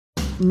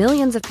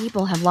Millions of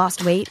people have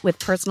lost weight with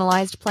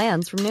personalized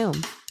plans from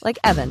Noom. Like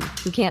Evan,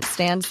 who can't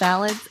stand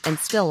salads and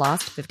still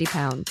lost 50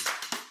 pounds.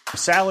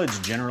 Salads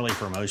generally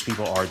for most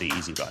people are the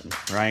easy button,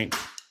 right?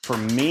 For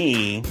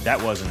me,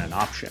 that wasn't an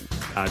option.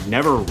 I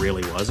never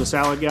really was a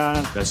salad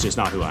guy. That's just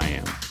not who I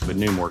am. But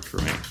Noom worked for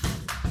me.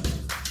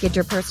 Get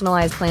your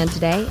personalized plan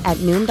today at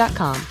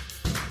Noom.com.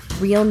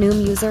 Real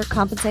Noom user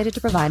compensated to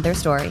provide their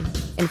story.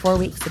 In 4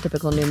 weeks, the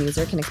typical Noom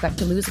user can expect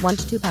to lose 1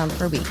 to 2 pounds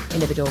per week.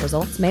 Individual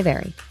results may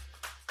vary.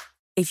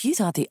 If you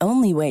thought the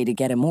only way to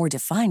get a more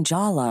defined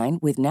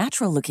jawline with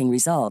natural-looking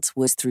results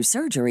was through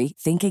surgery,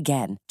 think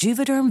again.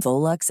 Juvederm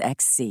Volux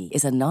XC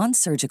is a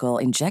non-surgical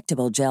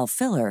injectable gel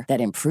filler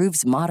that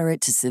improves moderate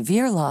to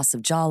severe loss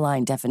of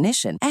jawline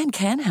definition and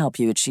can help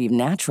you achieve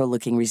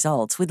natural-looking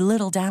results with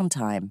little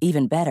downtime.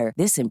 Even better,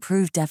 this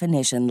improved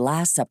definition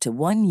lasts up to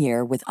 1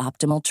 year with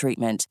optimal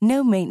treatment.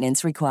 No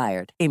maintenance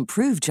required.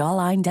 Improve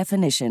jawline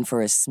definition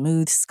for a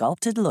smooth,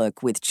 sculpted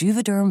look with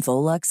Juvederm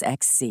Volux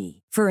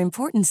XC. For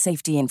important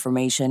safety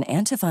information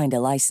and to find a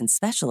licensed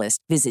specialist,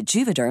 visit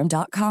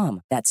Juvederm.com.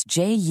 That's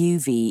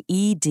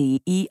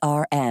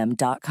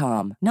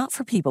Juvederm.com. Not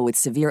for people with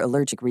severe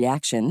allergic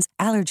reactions,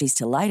 allergies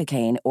to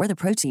lidocaine, or the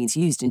proteins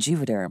used in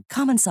Juvederm.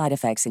 Common side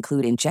effects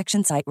include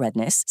injection site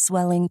redness,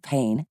 swelling,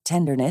 pain,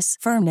 tenderness,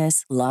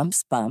 firmness,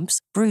 lumps, bumps,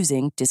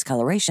 bruising,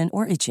 discoloration,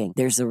 or itching.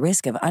 There's a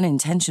risk of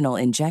unintentional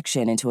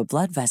injection into a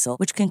blood vessel,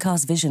 which can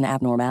cause vision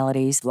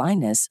abnormalities,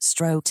 blindness,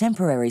 stroke,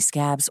 temporary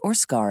scabs, or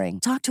scarring.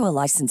 Talk to a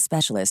licensed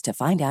specialist to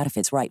find out if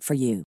it's right for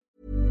you.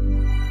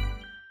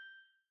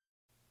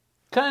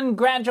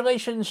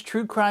 Congratulations,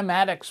 true crime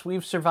addicts.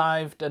 We've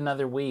survived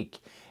another week.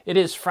 It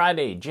is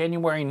Friday,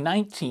 January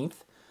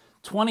 19th,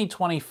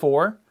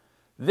 2024.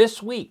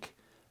 This week,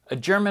 a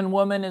German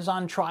woman is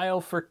on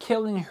trial for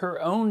killing her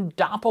own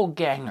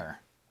doppelganger.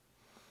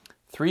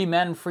 3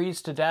 men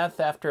freeze to death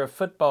after a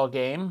football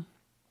game.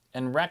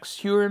 And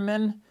Rex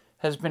Heuermann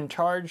has been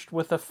charged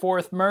with a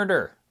 4th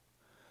murder.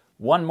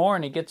 1 more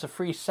and he gets a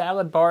free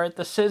salad bar at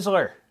the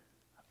Sizzler.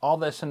 All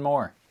this and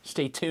more.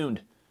 Stay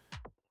tuned.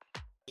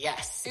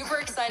 Yes, super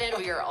excited.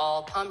 We are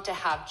all pumped to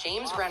have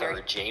James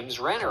Renner. James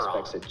Renner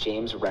on. That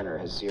James Renner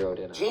has zeroed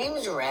in on.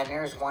 James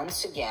Renner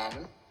once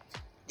again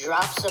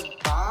drops a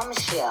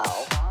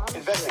bombshell.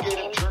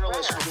 Investigative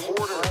journalist,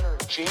 reporter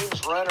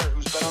James Renner,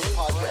 who's been on the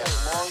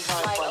podcast,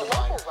 longtime friend of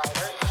mine.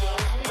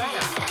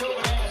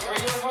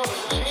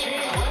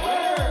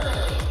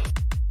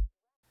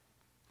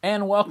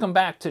 And welcome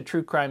back to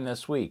True Crime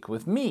This Week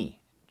with me,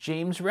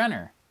 James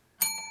Renner.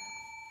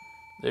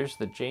 There's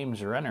the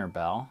James Renner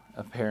bell,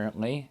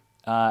 apparently.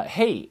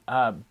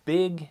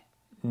 Big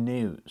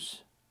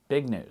news.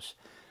 Big news.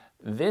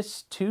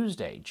 This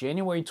Tuesday,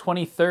 January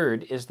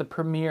 23rd, is the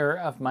premiere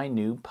of my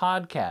new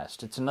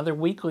podcast. It's another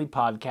weekly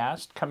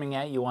podcast coming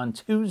at you on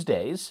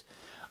Tuesdays.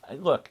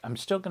 Look, I'm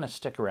still going to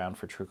stick around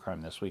for True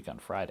Crime This Week on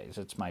Fridays.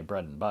 It's my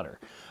bread and butter.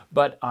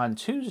 But on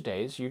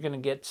Tuesdays, you're going to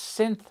get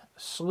Synth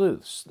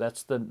Sleuths.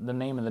 That's the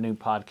name of the new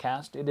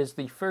podcast. It is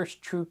the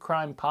first true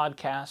crime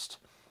podcast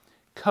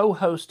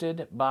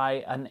co-hosted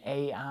by an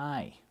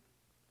AI.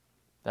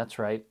 That's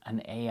right,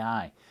 an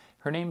AI.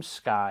 Her name's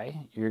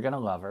Sky. You're going to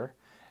love her.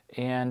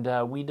 And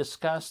we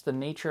discuss the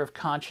nature of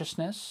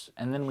consciousness,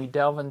 and then we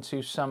delve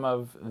into some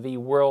of the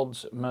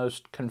world's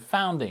most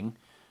confounding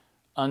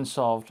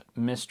unsolved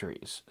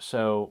mysteries.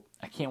 So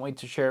I can't wait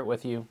to share it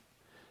with you.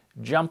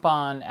 Jump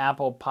on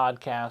Apple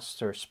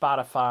Podcasts or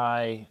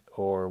Spotify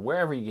or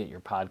wherever you get your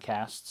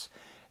podcasts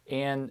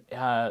and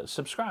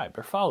subscribe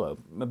or follow.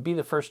 Be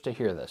the first to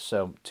hear this.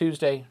 So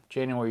Tuesday,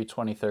 January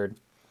 23rd.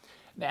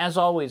 As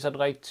always, I'd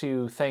like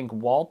to thank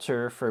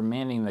Walter for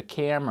manning the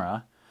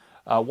camera.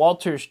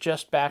 Walter's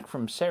just back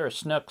from Sarah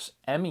Snook's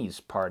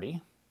Emmys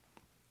party.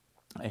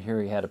 I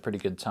hear he had a pretty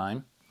good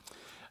time.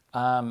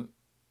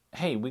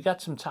 Hey, we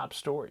got some top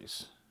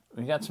stories.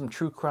 We got some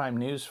true crime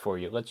news for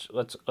you.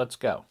 Let's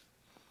go.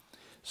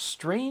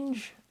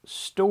 Strange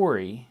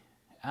story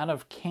out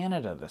of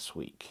Canada this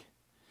week.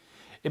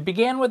 It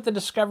began with the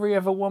discovery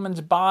of a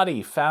woman's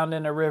body found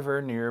in a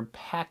river near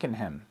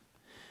Pakenham,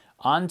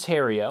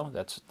 Ontario.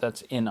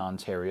 That's in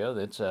Ontario.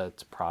 It's a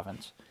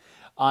province.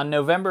 On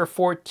November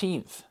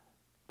 14th,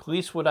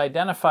 police would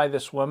identify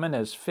this woman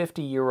as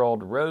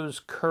 50-year-old Rose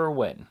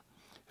Kerwin,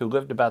 who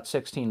lived about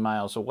 16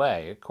 miles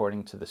away,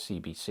 according to the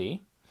CBC.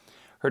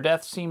 Her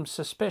death seemed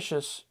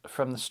suspicious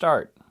from the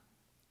start.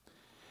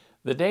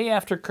 The day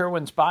after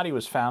Kerwin's body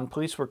was found,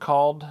 police were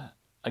called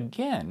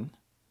again,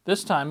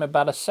 this time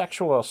about a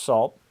sexual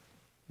assault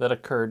that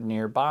occurred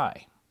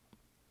nearby.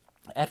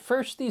 At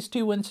first, these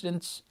 2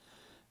 incidents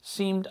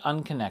seemed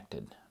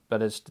unconnected,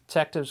 but as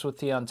detectives with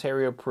the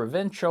Ontario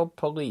Provincial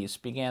Police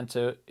began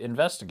to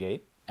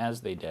investigate, as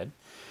they did,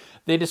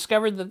 they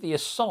discovered that the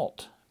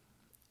assault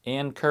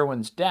and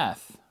Kerwin's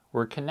death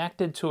were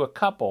connected to a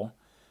couple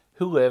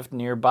who lived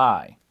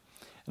nearby.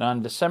 And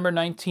on December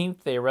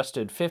 19th, they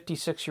arrested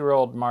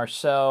 56-year-old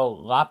Marcel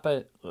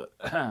Lappenzie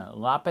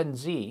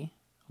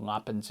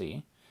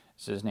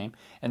is his name,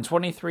 and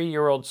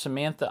 23-year-old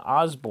Samantha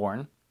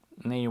Osborne.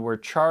 And they were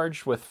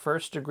charged with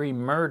first-degree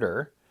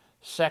murder,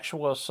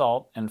 sexual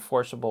assault, and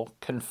forcible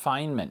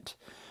confinement.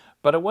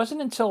 But it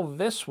wasn't until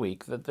this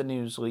week that the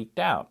news leaked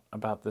out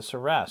about this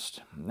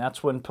arrest. And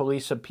that's when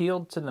police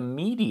appealed to the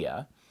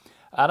media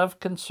out of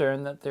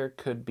concern that there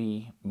could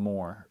be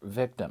more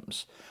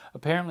victims.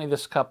 Apparently,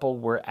 this couple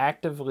were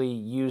actively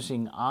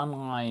using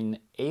online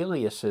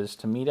aliases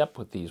to meet up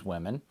with these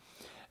women,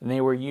 and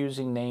they were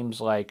using names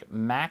like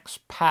Max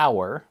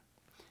Power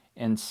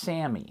and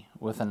Sammy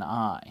with an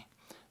I.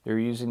 They were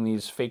using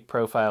these fake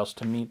profiles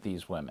to meet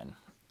these women,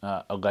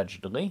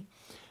 allegedly.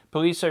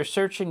 Police are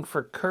searching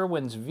for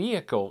Kerwin's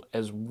vehicle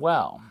as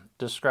well,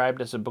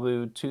 described as a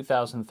blue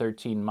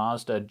 2013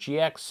 Mazda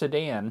GX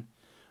sedan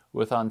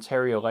with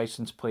Ontario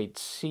license plate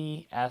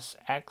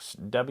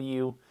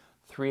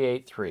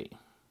CSXW383.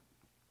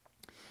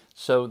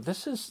 So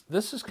this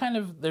is kind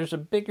of, there's a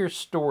bigger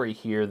story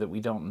here that we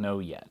don't know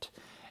yet.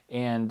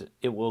 And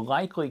it will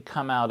likely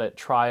come out at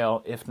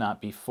trial, if not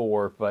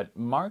before. But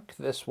mark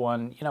this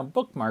one,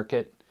 bookmark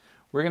it.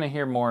 We're going to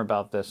hear more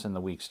about this in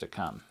the weeks to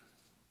come.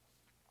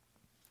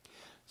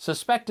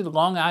 Suspected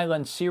Long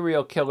Island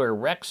serial killer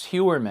Rex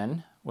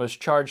Heuermann was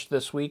charged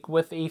this week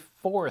with a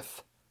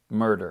fourth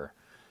murder,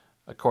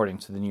 according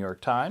to the New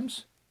York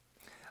Times.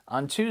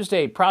 On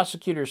Tuesday,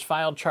 prosecutors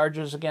filed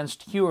charges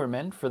against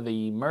Heuermann for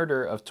the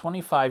murder of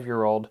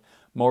 25-year-old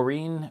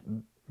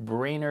Maureen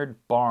Brainerd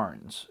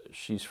Barnes.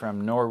 She's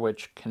from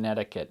Norwich,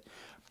 Connecticut.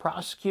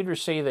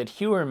 Prosecutors say that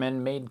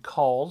Heuermann made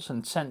calls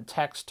and sent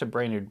texts to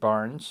Brainerd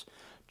Barnes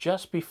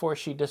just before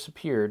she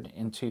disappeared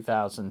in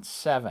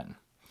 2007.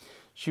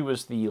 She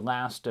was the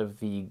last of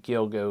the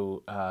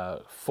Gilgo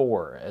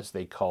Four, as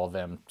they call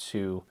them,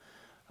 to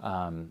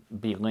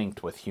be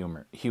linked with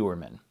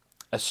Heuermann.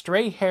 A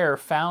stray hair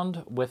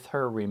found with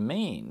her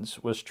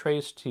remains was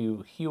traced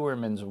to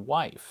Heuermann's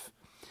wife.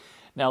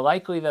 Now,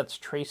 likely that's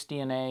trace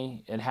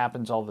DNA. It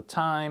happens all the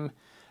time.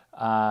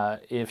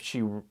 If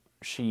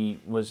she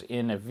was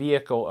in a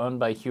vehicle owned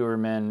by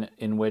Heuermann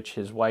in which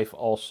his wife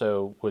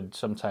also would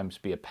sometimes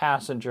be a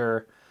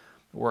passenger,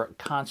 we're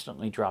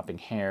constantly dropping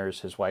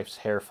hairs. His wife's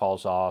hair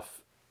falls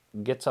off,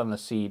 gets on the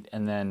seat,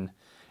 and then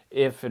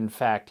if in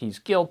fact he's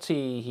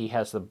guilty, he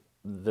has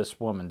this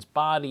woman's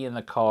body in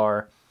the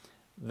car,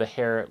 the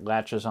hair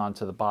latches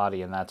onto the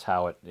body, and that's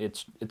how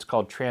it's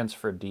called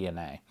transfer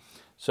DNA.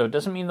 So it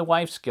doesn't mean the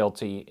wife's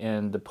guilty,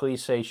 and the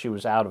police say she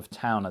was out of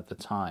town at the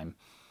time.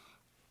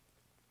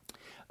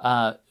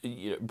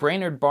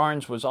 Brainerd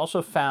Barnes was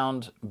also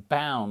found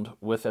bound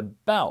with a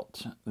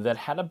belt that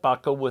had a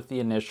buckle with the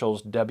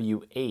initials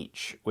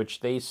WH,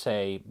 which they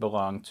say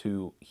belonged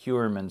to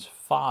Heuermann's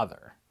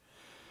father.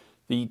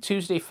 The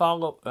Tuesday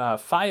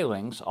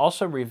filings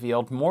also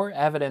revealed more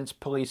evidence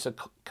police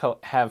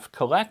have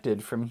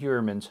collected from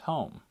Heuermann's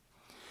home,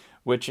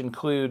 which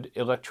include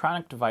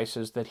electronic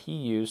devices that he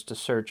used to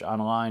search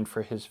online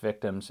for his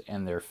victims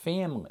and their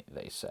family,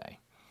 they say.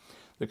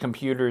 The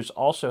computers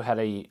also had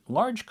a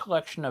large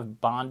collection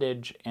of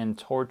bondage and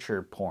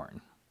torture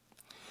porn.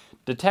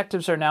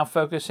 Detectives are now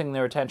focusing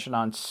their attention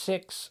on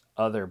 6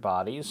 other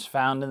bodies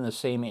found in the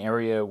same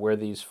area where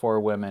these 4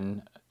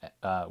 women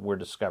were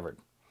discovered.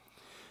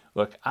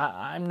 Look,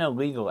 I'm no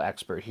legal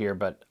expert here,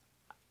 but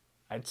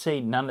I'd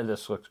say none of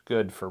this looks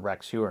good for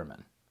Rex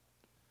Heuermann.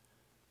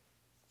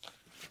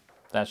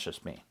 That's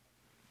just me.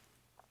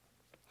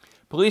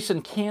 Police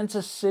in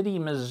Kansas City,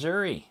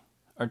 Missouri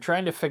are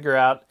trying to figure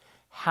out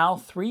how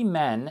 3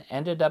 men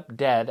ended up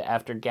dead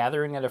after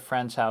gathering at a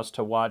friend's house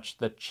to watch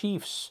the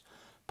Chiefs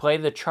play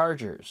the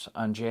Chargers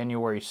on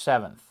January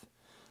 7th.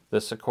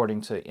 This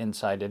according to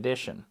Inside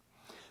Edition.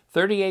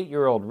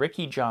 38-year-old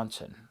Ricky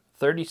Johnson,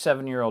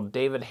 37-year-old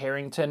David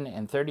Harrington,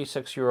 and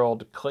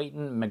 36-year-old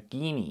Clayton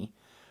McGeeney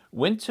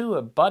went to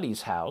a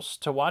buddy's house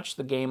to watch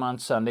the game on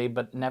Sunday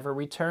but never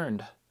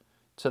returned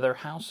to their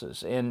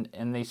houses, and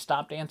they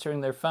stopped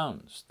answering their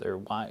phones. Their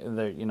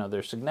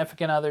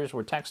significant others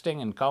were texting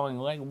and calling,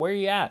 like, where are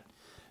you at?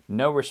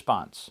 No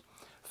response.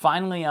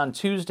 Finally, on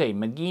Tuesday,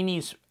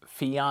 McGeeney's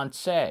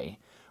fiancée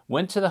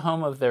went to the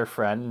home of their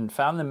friend and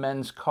found the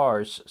men's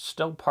cars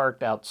still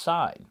parked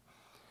outside.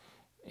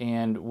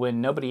 And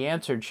when nobody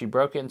answered, she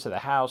broke into the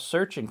house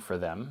searching for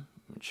them.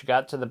 She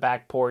got to the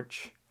back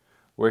porch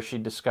where she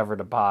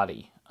discovered a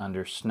body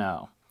under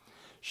snow.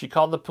 She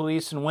called the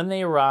police, and when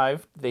they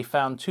arrived, they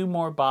found 2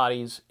 more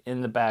bodies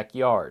in the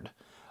backyard.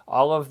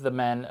 All of the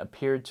men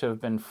appeared to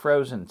have been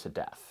frozen to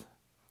death.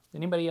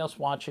 Anybody else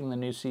watching the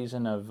new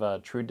season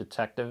of True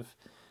Detective?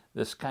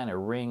 This kind of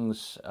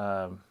rings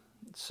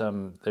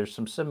there's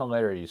some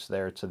similarities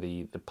there to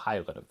the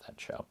pilot of that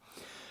show.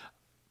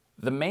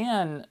 The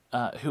man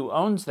who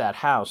owns that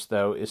house,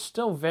 though, is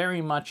still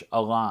very much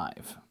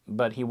alive,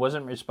 but he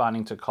wasn't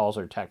responding to calls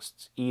or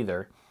texts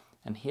either,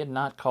 and he had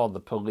not called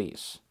the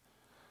police.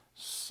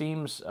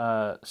 Seems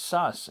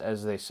sus,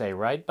 as they say,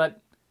 right?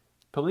 But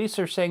police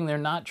are saying they're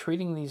not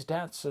treating these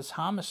deaths as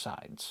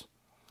homicides.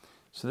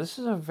 So this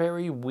is a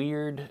very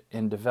weird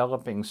and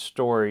developing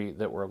story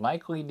that we're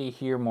likely to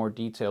hear more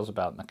details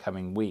about in the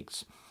coming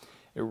weeks.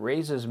 It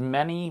raises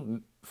many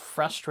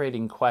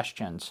frustrating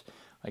questions,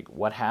 like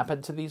what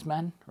happened to these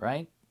men,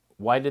 right?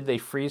 Why did they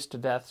freeze to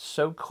death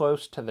so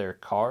close to their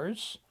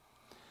cars?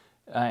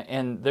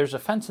 And there's a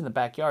fence in the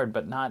backyard,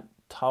 but not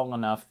tall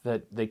enough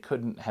that they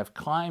couldn't have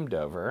climbed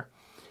over.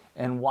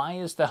 And why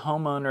is the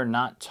homeowner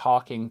not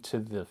talking to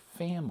the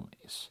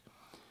families?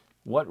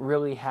 What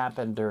really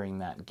happened during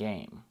that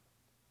game?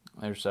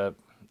 There's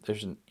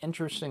an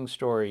interesting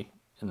story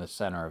in the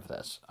center of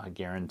this. I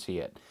guarantee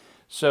it.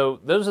 So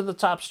those are the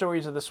top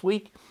stories of this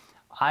week.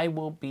 I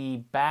will be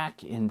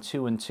back in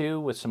 2 and 2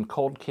 with some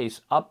cold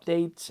case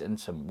updates and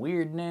some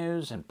weird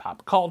news and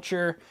pop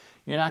culture.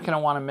 You're not going to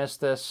want to miss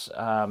this.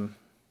 I'll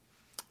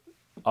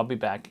be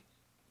back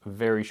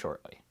very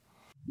shortly.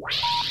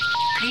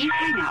 Please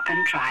hang up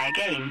and try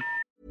again.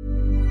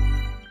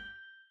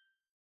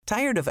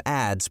 Tired of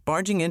ads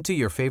barging into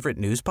your favorite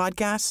news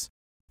podcasts?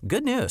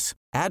 Good news.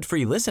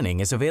 Ad-free listening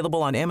is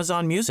available on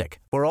Amazon Music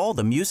for all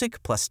the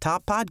music plus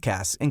top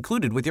podcasts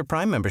included with your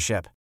Prime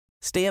membership.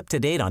 Stay up to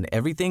date on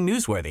everything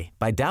newsworthy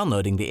by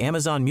downloading the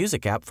Amazon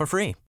Music app for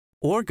free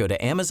or go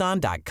to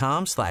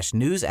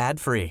amazon.com/news ad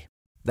free.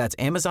 That's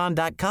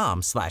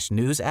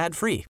amazon.com/news ad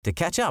free to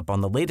catch up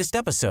on the latest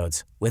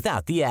episodes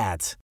without the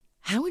ads.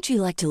 How would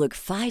you like to look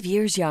 5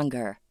 years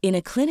younger? In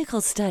a clinical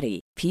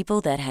study,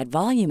 people that had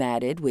volume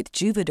added with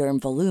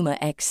Juvederm Voluma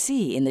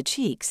XC in the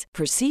cheeks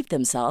perceived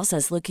themselves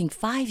as looking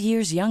 5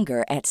 years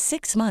younger at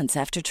 6 months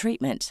after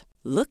treatment.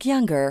 Look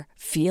younger,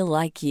 feel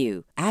like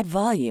you. Add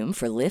volume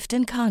for lift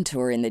and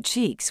contour in the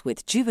cheeks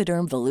with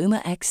Juvederm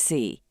Voluma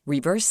XC.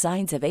 Reverse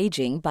signs of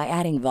aging by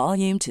adding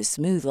volume to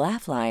smooth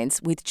laugh lines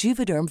with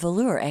Juvederm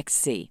Volure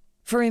XC.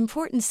 For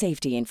important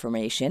safety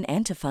information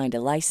and to find a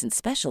licensed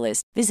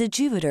specialist, visit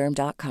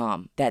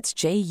Juvederm.com. That's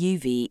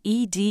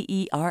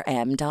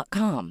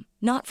JUVEDERM.com.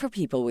 Not for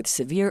people with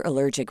severe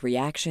allergic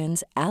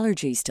reactions,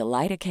 allergies to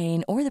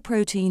lidocaine, or the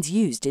proteins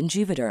used in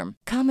Juvederm.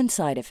 Common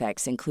side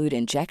effects include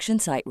injection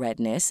site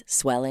redness,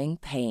 swelling,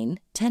 pain,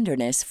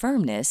 tenderness,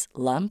 firmness,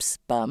 lumps,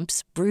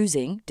 bumps,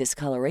 bruising,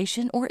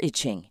 discoloration, or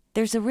itching.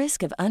 There's a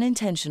risk of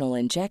unintentional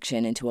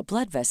injection into a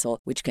blood vessel,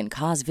 which can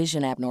cause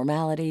vision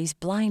abnormalities,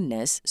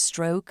 blindness,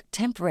 stroke,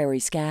 temporary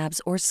scabs,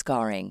 or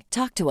scarring.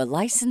 Talk to a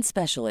licensed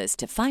specialist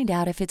to find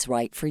out if it's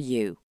right for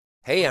you.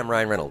 Hey, I'm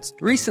Ryan Reynolds.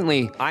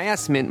 Recently, I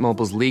asked Mint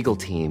Mobile's legal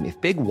team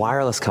if big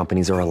wireless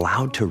companies are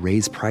allowed to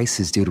raise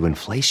prices due to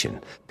inflation.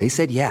 They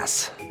said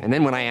yes. And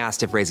then when I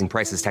asked if raising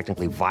prices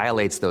technically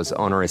violates those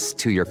onerous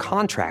 2-year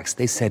contracts,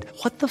 they said,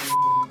 "What the f***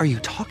 are you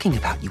talking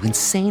about, you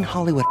insane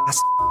Hollywood ass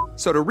f-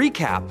 So to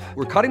recap,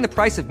 we're cutting the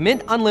price of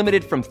Mint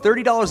Unlimited from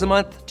 $30 a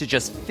month to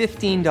just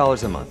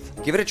 $15 a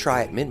month. Give it a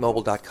try at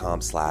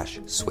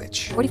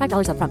mintmobile.com/switch.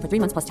 $45 up front for 3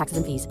 months plus taxes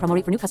and fees. Promo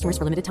rate for new customers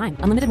for limited time.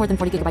 Unlimited more than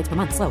 40 gigabytes per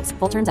month. Slows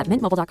full terms at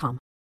mintmobile.com.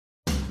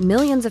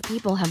 Millions of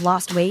people have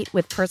lost weight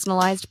with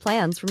personalized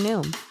plans from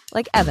Noom.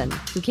 Like Evan,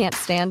 who can't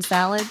stand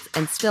salads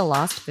and still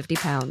lost 50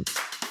 pounds.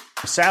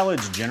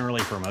 Salads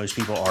generally for most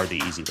people are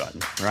the easy button,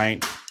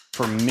 right?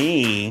 For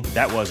me,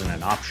 that wasn't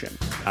an option.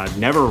 I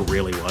never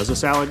really was a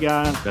salad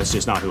guy. That's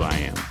just not who I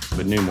am.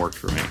 But Noom worked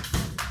for me.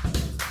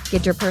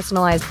 Get your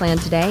personalized plan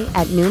today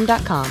at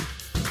Noom.com.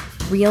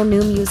 Real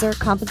Noom user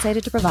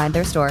compensated to provide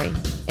their story.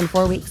 In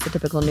 4 weeks, the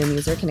typical Noom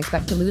user can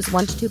expect to lose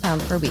 1 to 2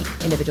 pounds per week.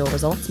 Individual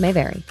results may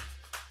vary.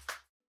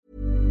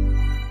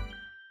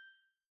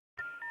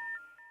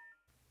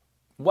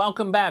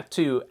 Welcome back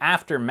to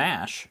After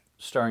MASH,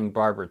 starring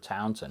Barbara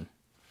Townsend.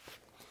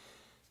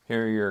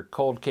 Here are your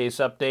cold case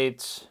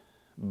updates.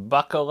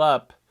 Buckle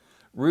up.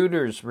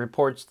 Reuters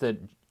reports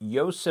that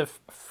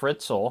Josef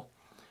Fritzl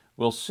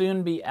will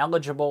soon be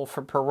eligible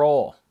for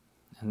parole.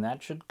 And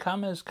that should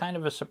come as kind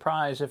of a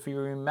surprise if you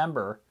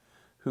remember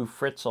who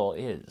Fritzl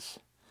is.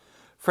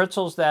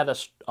 Fritzl's that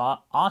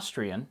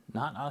Austrian,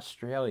 not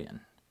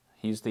Australian.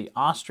 He's the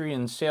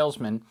Austrian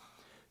salesman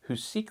who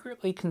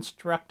secretly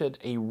constructed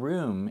a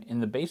room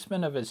in the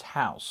basement of his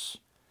house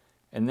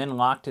and then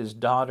locked his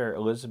daughter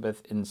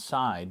Elizabeth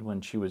inside when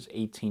she was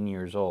 18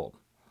 years old.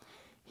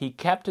 He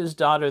kept his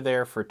daughter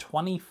there for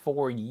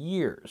 24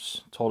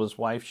 years, told his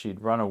wife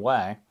she'd run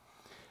away,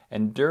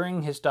 and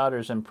during his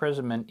daughter's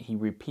imprisonment, he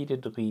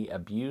repeatedly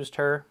abused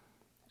her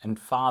and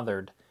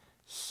fathered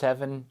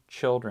 7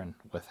 children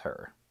with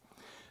her.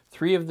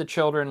 3 of the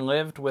children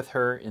lived with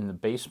her in the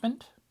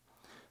basement.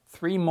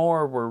 3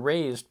 more were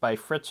raised by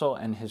Fritzl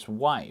and his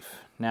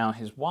wife. Now,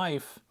 his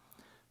wife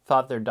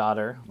thought their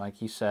daughter, like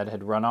he said,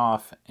 had run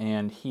off,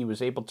 and he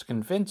was able to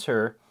convince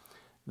her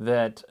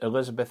that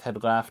Elizabeth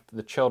had left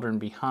the children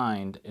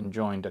behind and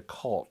joined a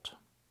cult.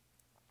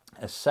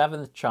 A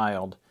 7th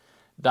child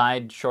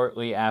died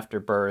shortly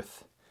after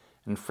birth,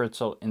 and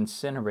Fritzl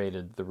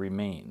incinerated the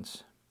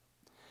remains.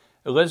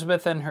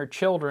 Elizabeth and her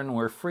children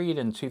were freed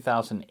in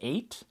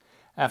 2008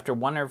 after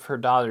one of her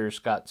daughters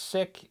got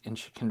sick, and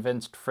she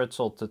convinced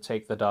Fritzl to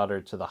take the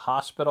daughter to the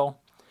hospital,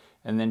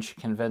 and then she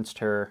convinced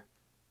her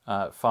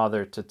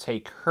father to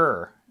take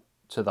her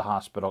to the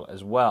hospital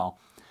as well.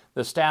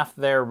 The staff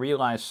there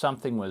realized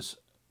something was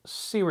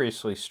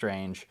seriously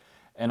strange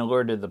and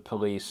alerted the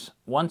police.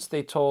 Once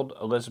they told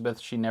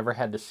Elizabeth she never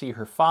had to see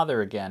her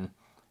father again,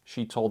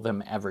 she told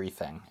them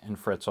everything, and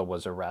Fritzl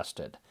was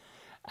arrested.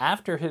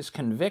 After his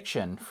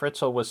conviction,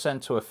 Fritzl was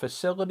sent to a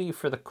facility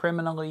for the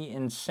criminally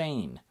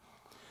insane,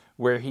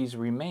 where he's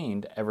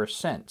remained ever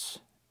since,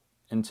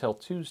 until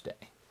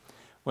Tuesday,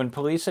 when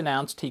police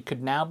announced he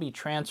could now be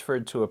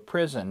transferred to a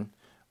prison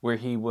where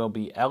he will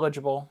be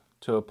eligible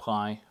to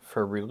apply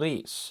for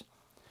release.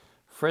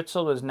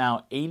 Fritzl is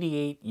now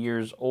 88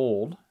 years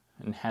old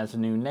and has a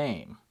new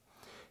name.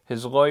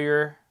 His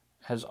lawyer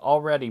has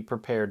already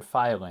prepared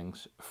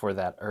filings for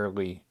that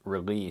early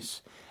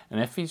release.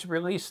 And if he's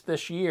released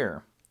this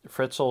year,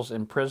 Fritzl's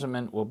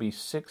imprisonment will be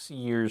 6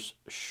 years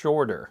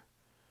shorter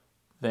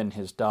than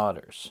his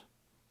daughter's.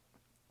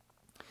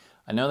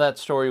 I know that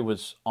story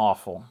was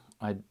awful.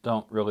 I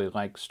don't really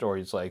like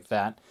stories like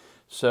that.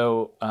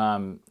 So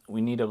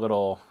we need a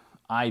little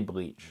eye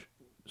bleach.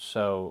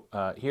 So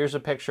here's a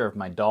picture of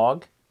my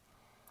dog.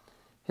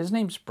 His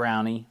name's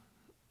Brownie,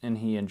 and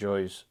he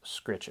enjoys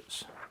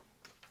scritches.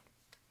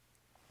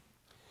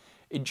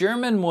 A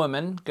German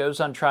woman goes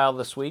on trial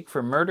this week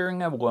for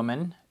murdering a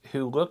woman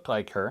who looked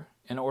like her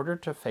in order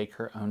to fake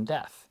her own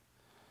death.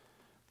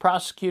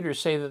 Prosecutors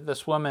say that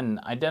this woman,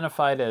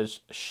 identified as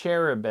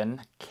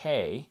Cherubin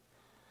K.,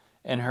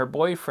 and her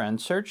boyfriend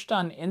searched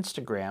on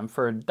Instagram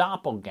for a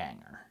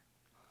doppelganger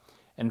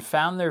and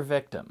found their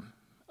victim,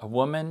 a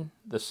woman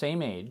the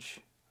same age,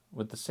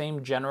 with the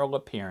same general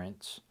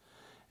appearance,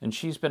 and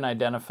she's been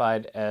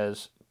identified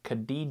as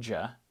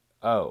Khadija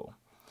O.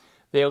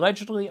 They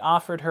allegedly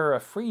offered her a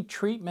free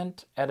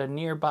treatment at a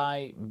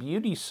nearby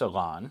beauty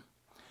salon,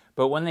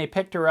 but when they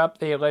picked her up,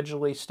 they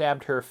allegedly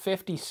stabbed her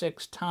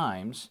 56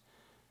 times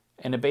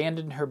and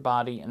abandoned her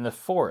body in the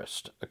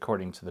forest,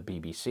 according to the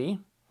BBC.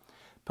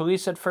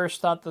 Police at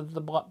first thought that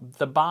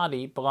the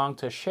body belonged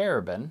to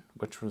Cherubin,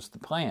 which was the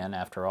plan,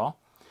 after all,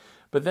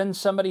 but then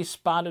somebody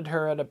spotted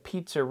her at a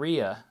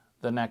pizzeria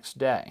the next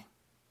day.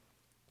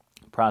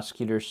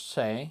 Prosecutors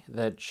say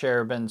that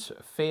Cherubin's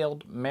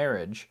failed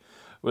marriage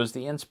was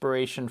the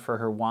inspiration for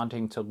her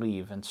wanting to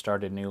leave and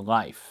start a new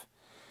life,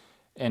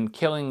 and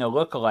killing a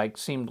lookalike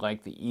seemed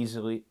like the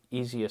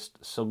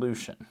easiest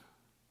solution.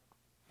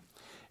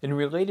 In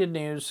related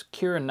news,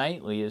 Keira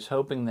Knightley is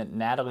hoping that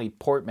Natalie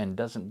Portman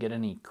doesn't get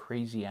any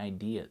crazy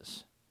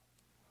ideas.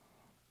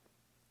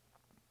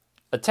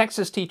 A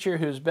Texas teacher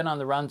who's been on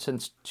the run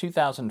since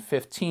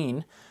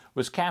 2015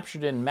 was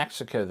captured in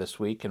Mexico this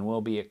week and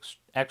will be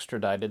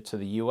extradited to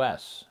the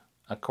U.S.,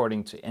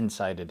 according to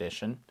Inside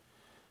Edition.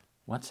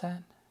 What's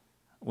that?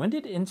 When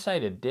did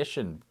Inside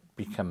Edition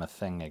become a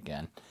thing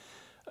again?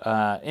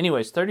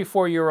 Anyways,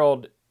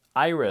 34-year-old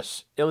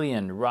Iris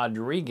Ilian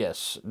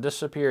Rodriguez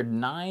disappeared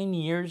 9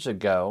 years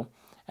ago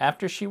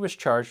after she was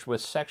charged with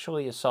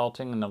sexually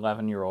assaulting an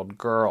 11-year-old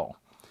girl.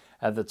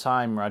 At the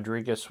time,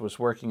 Rodriguez was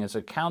working as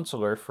a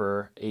counselor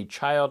for a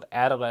child,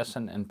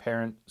 adolescent, and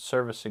parent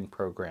servicing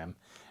program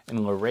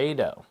in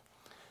Laredo.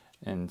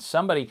 And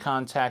somebody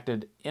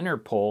contacted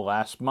Interpol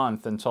last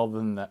month and told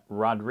them that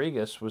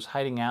Rodriguez was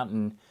hiding out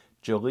in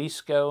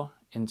Jalisco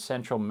in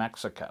central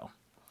Mexico.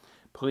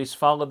 Police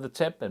followed the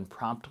tip and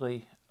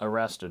promptly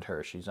arrested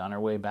her. She's on her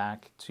way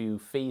back to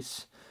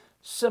face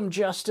some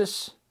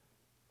justice.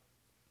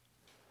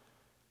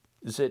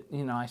 Is it,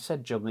 I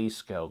said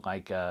Jalisco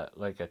like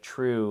a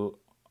true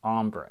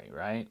hombre,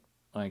 right?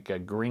 Like a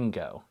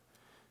gringo.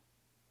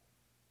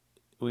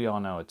 We all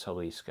know it's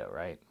Jalisco,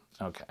 right?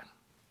 Okay.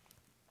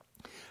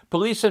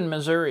 Police in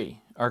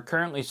Missouri are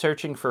currently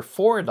searching for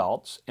 4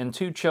 adults and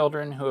 2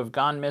 children who have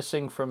gone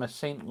missing from a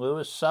St.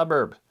 Louis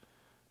suburb,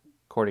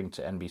 according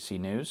to NBC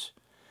News.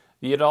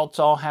 The adults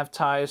all have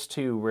ties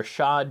to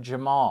Rashad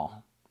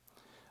Jamal,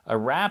 a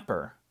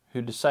rapper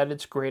who decided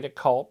to create a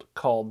cult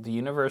called the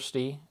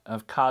University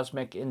of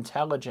Cosmic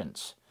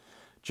Intelligence.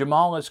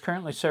 Jamal is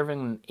currently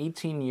serving an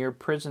 18-year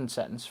prison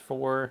sentence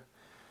for,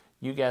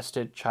 you guessed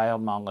it,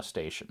 child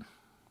molestation.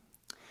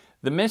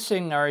 The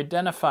missing are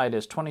identified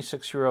as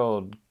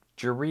 26-year-old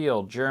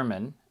Jeriel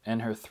German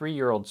and her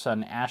 3-year-old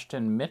son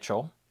Ashton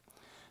Mitchell,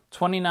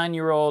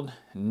 29-year-old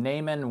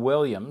Naaman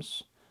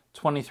Williams,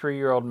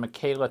 23-year-old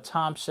Michaela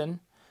Thompson,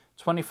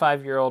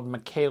 25-year-old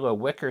Michaela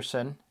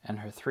Wickerson, and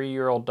her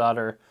 3-year-old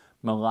daughter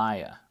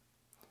Malaya.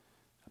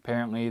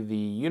 Apparently, the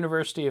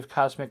University of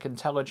Cosmic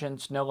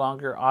Intelligence no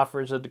longer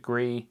offers a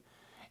degree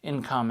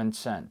in common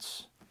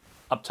sense.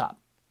 Up top.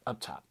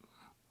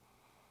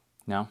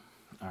 No?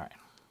 All right.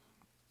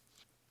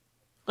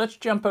 Let's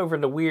jump over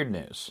to weird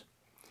news.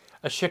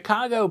 A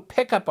Chicago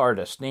pickup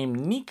artist named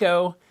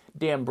Nico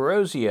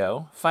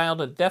D'Ambrosio filed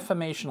a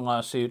defamation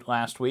lawsuit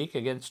last week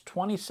against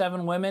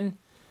 27 women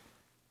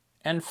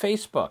and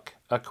Facebook,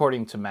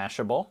 according to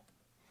Mashable.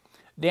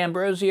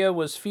 D'Ambrosio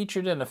was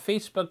featured in a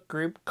Facebook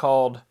group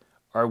called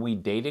Are We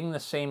Dating the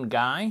Same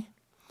Guy?,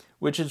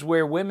 which is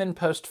where women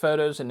post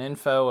photos and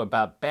info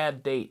about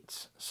bad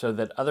dates so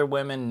that other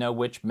women know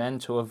which men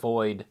to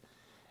avoid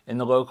in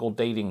the local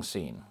dating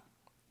scene.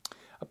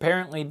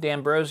 Apparently,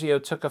 D'Ambrosio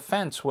took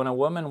offense when a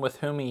woman with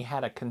whom he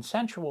had a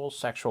consensual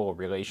sexual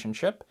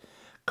relationship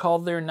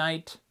called their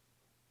night,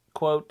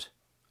 quote,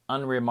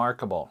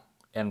 unremarkable,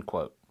 end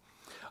quote.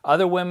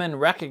 Other women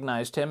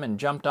recognized him and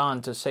jumped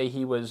on to say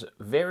he was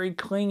very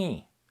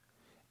clingy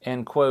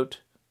and, quote,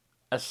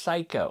 a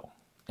psycho,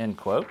 end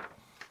quote.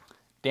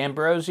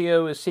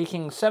 D'Ambrosio is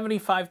seeking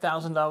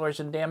 $75,000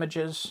 in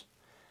damages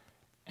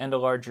and a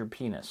larger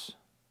penis.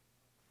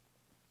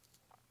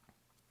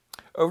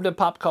 Over to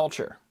pop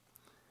culture.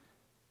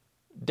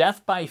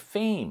 Death by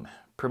Fame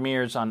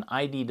premieres on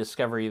ID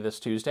Discovery this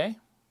Tuesday.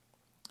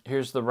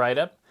 Here's the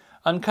write-up.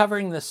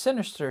 Uncovering the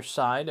sinister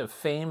side of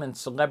fame and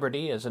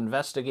celebrity as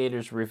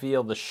investigators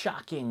reveal the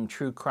shocking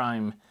true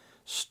crime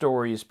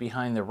stories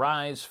behind the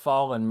rise,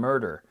 fall, and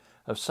murder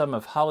of some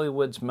of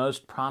Hollywood's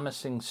most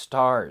promising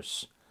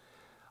stars.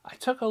 I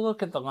took a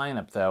look at the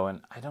lineup, though,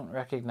 and I don't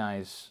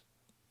recognize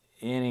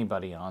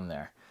anybody on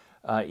there.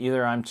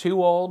 Either I'm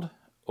too old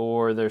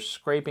or they're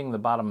scraping the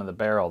bottom of the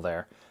barrel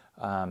there.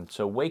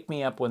 So wake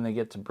me up when they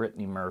get to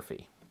Brittany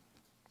Murphy.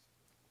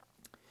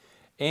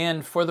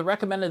 And for the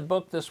recommended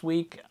book this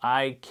week,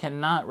 I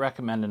cannot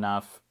recommend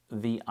enough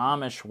The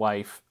Amish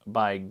Wife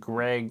by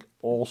Greg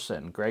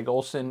Olsen. Greg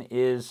Olsen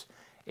is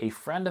a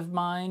friend of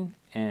mine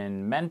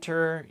and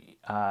mentor.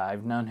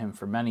 I've known him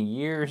for many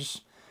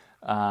years.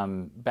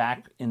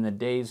 Back in the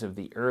days of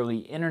the early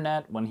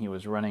internet when he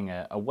was running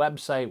a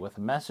website with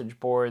a message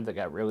board that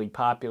got really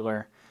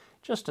popular.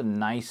 Just a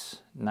nice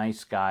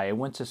guy. I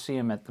went to see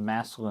him at the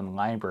Massillon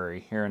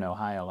Library here in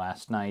Ohio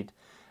last night,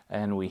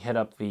 and we hit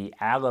up the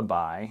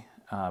Alibi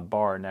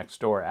bar next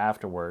door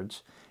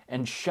afterwards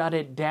and shut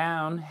it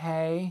down.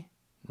 Hey,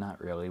 not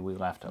really. We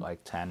left at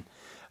like 10.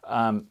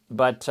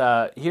 But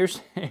here's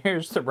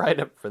the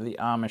write-up for The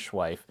Amish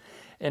Wife.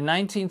 In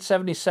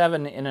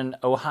 1977, in an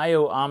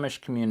Ohio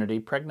Amish community,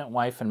 pregnant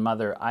wife and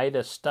mother Ida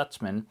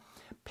Stutzman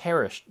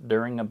perished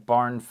during a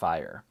barn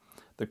fire.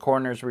 The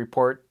coroner's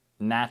report,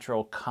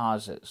 natural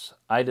causes.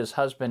 Ida's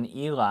husband,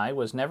 Eli,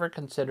 was never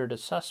considered a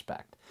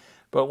suspect,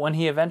 but when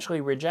he eventually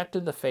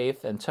rejected the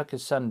faith and took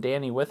his son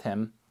Danny with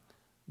him,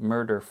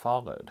 murder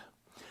followed.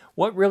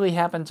 What really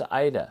happened to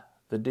Ida?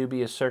 The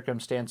dubious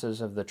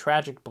circumstances of the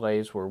tragic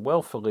blaze were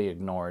willfully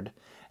ignored,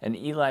 and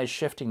Eli's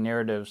shifting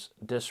narratives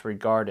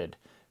disregarded.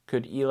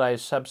 Could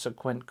Eli's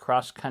subsequent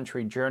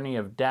cross-country journey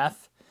of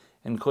death,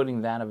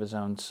 including that of his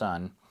own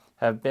son,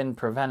 have been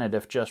prevented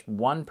if just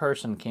one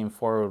person came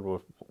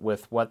forward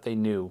with what they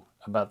knew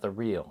about the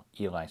real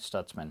Eli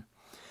Stutzman?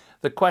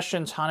 The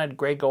questions haunted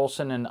Greg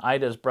Olsen and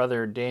Ida's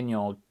brother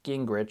Daniel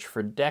Gingrich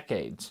for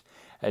decades.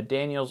 At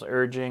Daniel's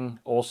urging,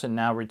 Olsen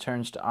now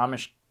returns to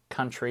Amish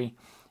country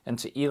and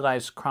to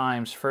Eli's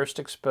crimes first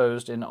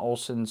exposed in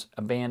Olsen's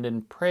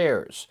abandoned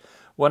prayers,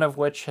 one of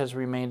which has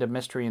remained a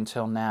mystery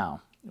until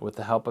now. With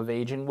the help of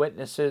aging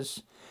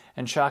witnesses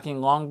and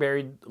shocking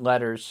long-buried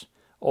letters,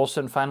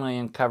 Olsen finally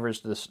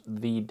uncovers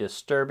the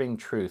disturbing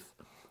truth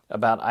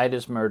about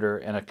Ida's murder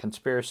and a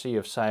conspiracy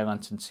of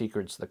silence and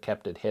secrets that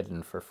kept it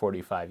hidden for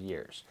 45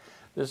 years.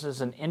 This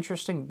is an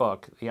interesting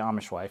book, The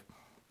Amish Wife,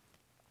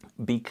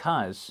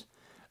 because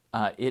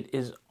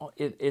it's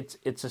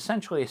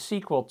essentially a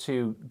sequel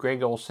to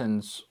Greg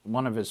Olsen's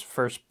one of his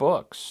first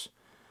books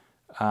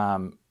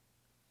that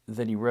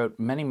he wrote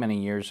many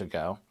years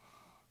ago,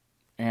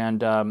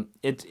 and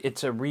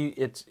it's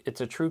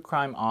a true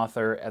crime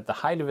author at the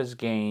height of his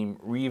game,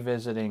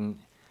 revisiting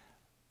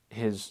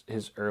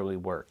his early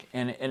work,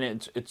 and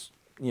it's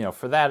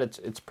for that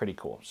it's pretty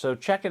cool. So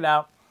check it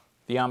out,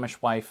 The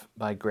Amish Wife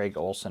by Greg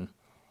Olsen.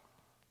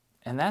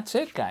 And that's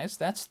it, guys.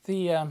 That's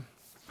the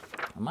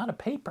I'm out of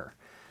paper.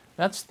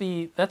 That's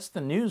the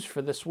news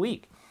for this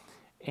week.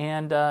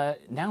 And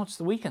now it's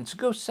the weekend, so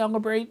go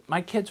celebrate.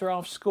 My kids are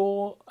off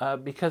school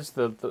because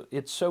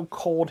it's so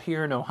cold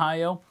here in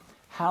Ohio.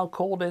 How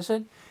cold is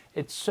it?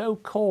 It's so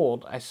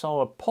cold, I saw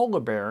a polar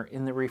bear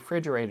in the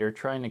refrigerator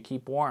trying to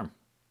keep warm.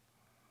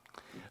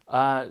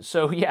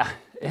 So yeah,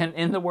 and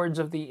in the words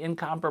of the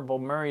incomparable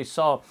Murray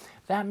Saul,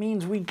 that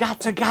means we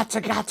gotta get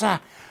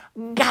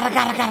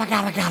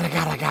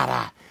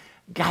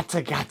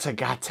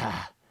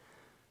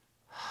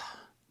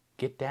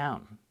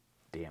down,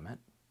 damn it.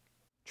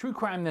 True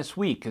Crime This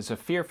Week is a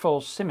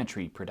Fearful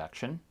Symmetry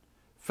production.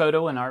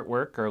 Photo and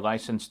artwork are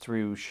licensed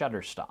through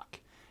Shutterstock.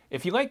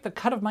 If you like the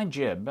cut of my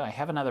jib, I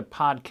have another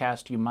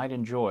podcast you might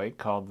enjoy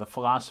called The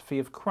Philosophy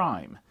of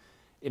Crime,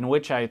 in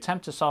which I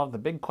attempt to solve the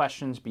big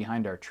questions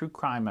behind our true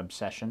crime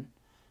obsession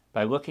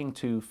by looking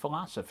to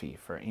philosophy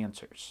for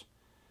answers.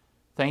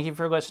 Thank you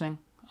for listening.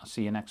 I'll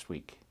see you next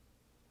week.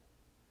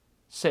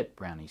 Sit,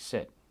 Brownie,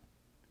 sit.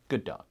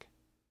 Good dog.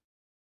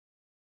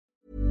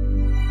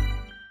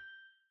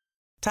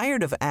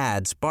 Tired of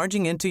ads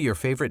barging into your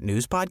favorite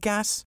news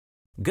podcasts?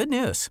 Good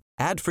news.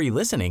 Ad-free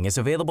listening is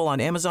available on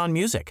Amazon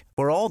Music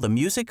for all the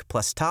music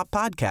plus top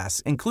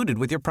podcasts included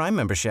with your Prime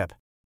membership.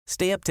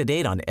 Stay up to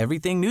date on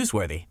everything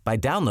newsworthy by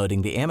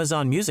downloading the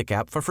Amazon Music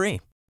app for free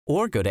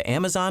or go to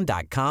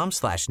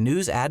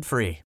amazon.com/news ad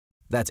free.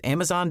 That's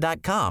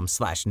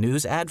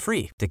amazon.com/news ad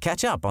free to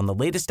catch up on the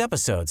latest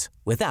episodes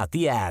without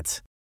the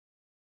ads.